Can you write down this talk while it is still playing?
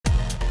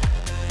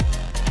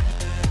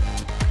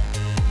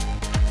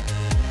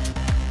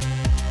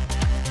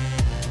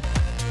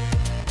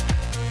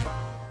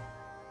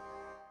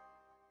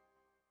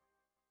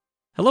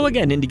Hello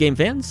again, indie game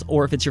fans,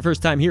 or if it's your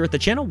first time here at the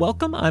channel,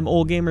 welcome. I'm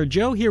Ole Gamer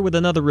Joe here with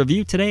another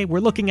review today. We're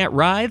looking at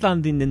WRITHE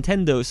on the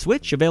Nintendo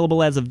Switch,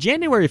 available as of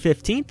January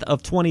 15th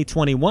of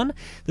 2021.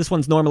 This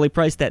one's normally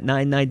priced at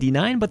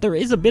 $9.99, but there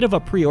is a bit of a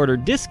pre-order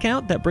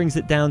discount that brings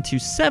it down to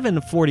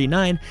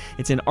 $7.49.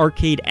 It's an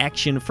arcade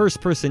action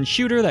first-person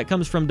shooter that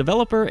comes from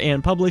developer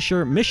and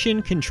publisher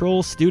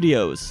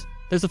MissionCtrlStudios.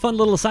 There's a fun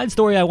little side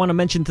story I want to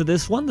mention to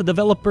this one. The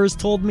developers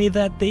told me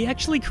that they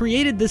actually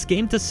created this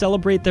game to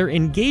celebrate their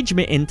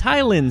engagement in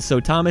Thailand. So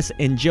Thomas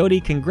and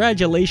Jody,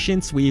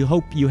 congratulations. We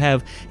hope you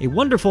have a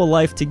wonderful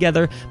life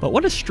together. But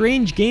what a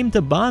strange game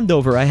to bond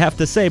over, I have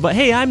to say. But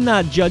hey, I'm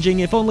not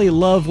judging. If only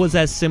love was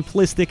as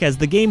simplistic as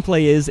the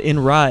gameplay is in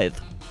WRITHE.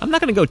 I'm not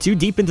going to go too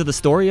deep into the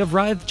story of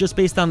WRITHE, just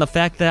based on the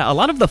fact that a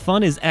lot of the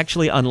fun is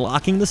actually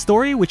unlocking the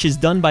story, which is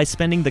done by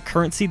spending the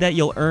currency that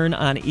you'll earn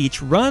on each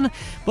run.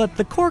 But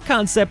the core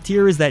concept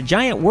here is that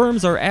giant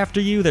worms are after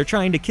you, they're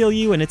trying to kill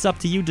you, and it's up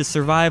to you to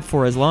survive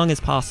for as long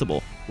as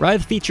possible.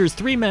 WRITHE features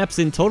 3 maps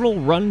in total: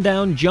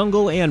 Rundown,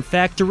 Jungle, and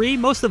Factory.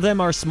 Most of them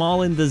are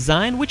small in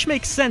design, which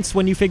makes sense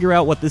when you figure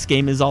out what this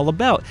game is all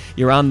about.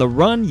 You're on the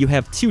run, you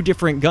have 2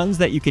 different guns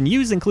that you can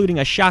use, including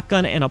a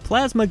shotgun and a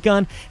plasma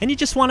gun, and you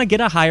just want to get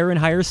a higher and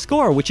higher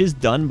score, which is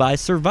done by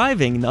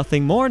surviving.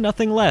 Nothing more,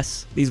 nothing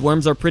less. These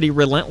worms are pretty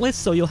relentless,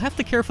 so you'll have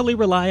to carefully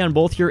rely on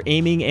both your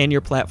aiming and your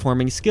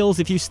platforming skills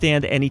if you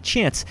stand any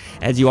chance.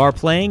 As you are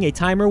playing, a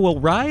timer will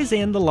rise,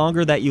 and the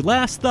longer that you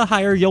last, the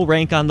higher you'll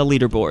rank on the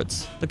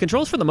leaderboards. The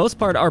controls for the most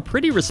part are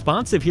pretty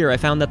responsive here. I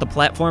found that the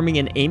platforming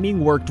and aiming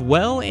worked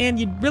well, and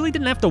you really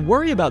didn't have to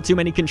worry about too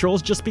many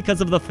controls just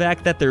because of the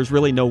fact that there's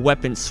really no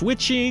weapon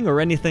switching or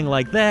anything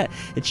like that.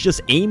 It's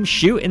just aim,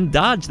 shoot, and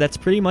dodge. That's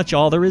pretty much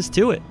all there is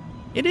to it.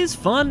 It is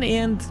fun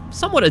and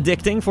somewhat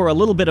addicting for a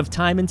little bit of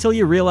time until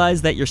you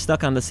realize that you're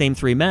stuck on the same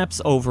 3 maps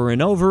over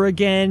and over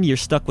again, you're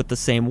stuck with the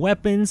same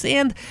weapons,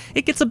 and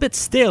it gets a bit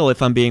stale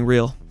if I'm being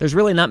real. There's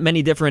really not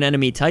many different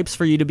enemy types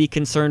for you to be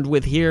concerned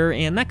with here,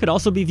 and that could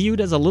also be viewed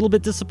as a little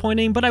bit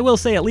disappointing, but I will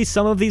say at least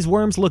some of these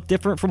worms look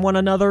different from one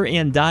another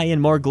and die in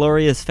more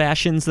glorious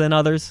fashions than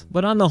others.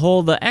 But on the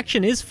whole, the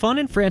action is fun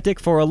and frantic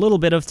for a little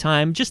bit of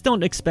time, just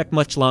don't expect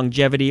much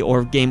longevity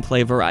or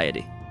gameplay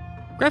variety.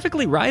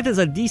 Graphically, WRITHE is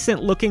a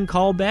decent-looking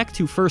callback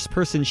to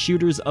first-person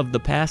shooters of the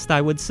past,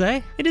 I would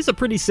say. It is a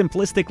pretty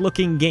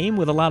simplistic-looking game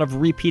with a lot of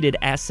repeated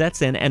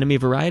assets and enemy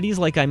varieties,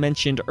 like I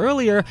mentioned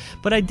earlier,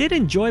 but I did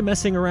enjoy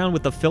messing around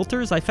with the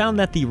filters. I found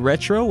that the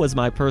retro was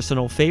my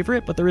personal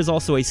favorite, but there is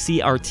also a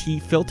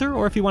CRT filter,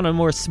 or if you want a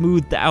more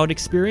smoothed-out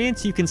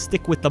experience, you can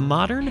stick with the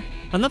modern.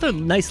 Another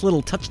nice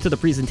little touch to the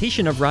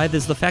presentation of WRITHE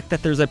is the fact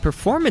that there's a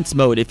performance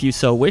mode, if you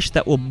so wish,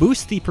 that will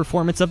boost the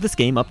performance of this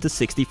game up to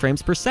 60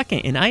 frames per second,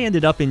 and I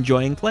ended up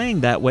enjoying playing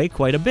that way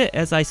quite a bit,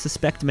 as I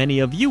suspect many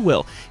of you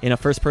will. In a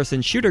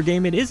first-person shooter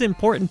game, it is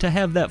important to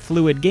have that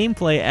fluid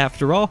gameplay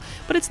after all,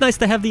 but it's nice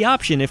to have the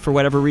option if for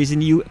whatever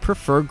reason you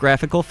prefer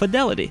graphical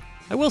fidelity.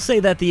 I will say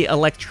that the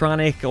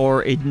electronic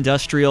or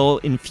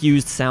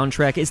industrial-infused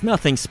soundtrack is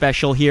nothing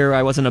special here.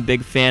 I wasn't a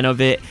big fan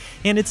of it,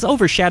 and it's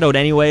overshadowed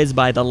anyways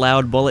by the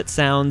loud bullet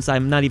sounds.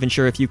 I'm not even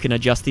sure if you can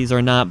adjust these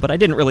or not, but I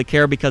didn't really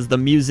care because the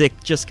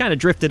music just kind of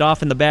drifted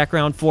off in the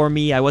background for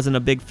me. I wasn't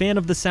a big fan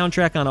of the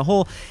soundtrack on a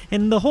whole,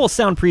 and the whole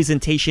sound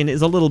presentation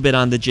is a little bit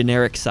on the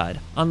generic side.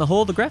 On the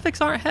whole, the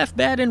graphics aren't half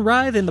bad in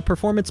WRITHE, and the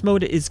performance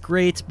mode is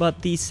great,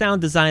 but the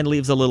sound design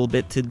leaves a little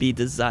bit to be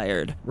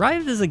desired.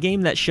 WRITHE is a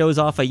game that shows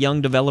off a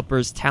young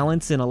developer's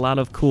talents in a lot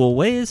of cool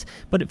ways,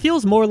 but it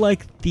feels more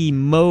like the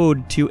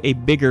mode to a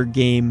bigger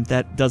game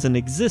that doesn't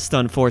exist,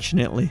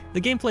 unfortunately.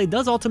 The gameplay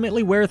does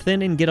ultimately wear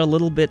thin and get a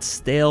little bit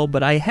stale,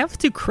 but I have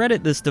to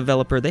credit this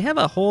developer. They have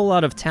a whole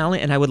lot of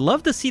talent, and I would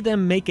love to see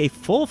them make a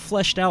full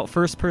fleshed out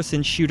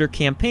first-person shooter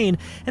campaign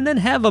and then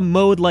have a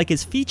mode like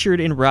is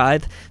featured in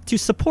WRITHE to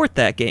support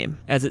that game.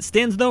 As it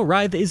stands though,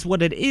 WRITHE is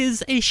what it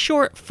is, a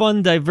short,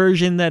 fun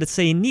diversion that is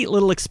a neat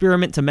little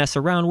experiment to mess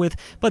around with,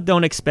 but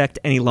don't expect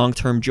any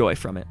long-term joy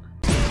from it.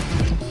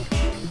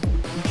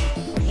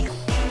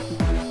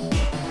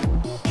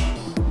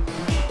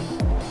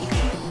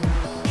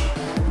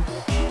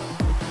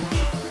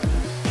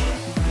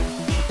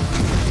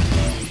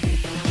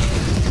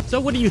 So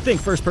what do you think,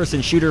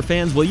 first-person shooter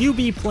fans? Will you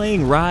be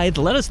playing WRITHE?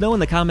 Let us know in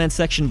the comments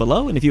section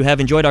below, and if you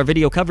have enjoyed our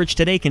video coverage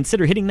today,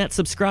 consider hitting that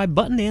subscribe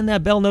button and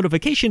that bell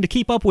notification to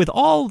keep up with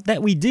all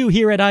that we do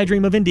here at I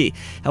Dream of Indie.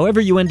 However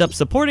you end up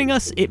supporting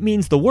us, it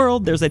means the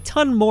world. There's a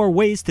ton more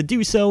ways to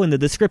do so in the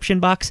description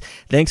box.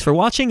 Thanks for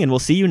watching, and we'll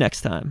see you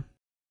next time.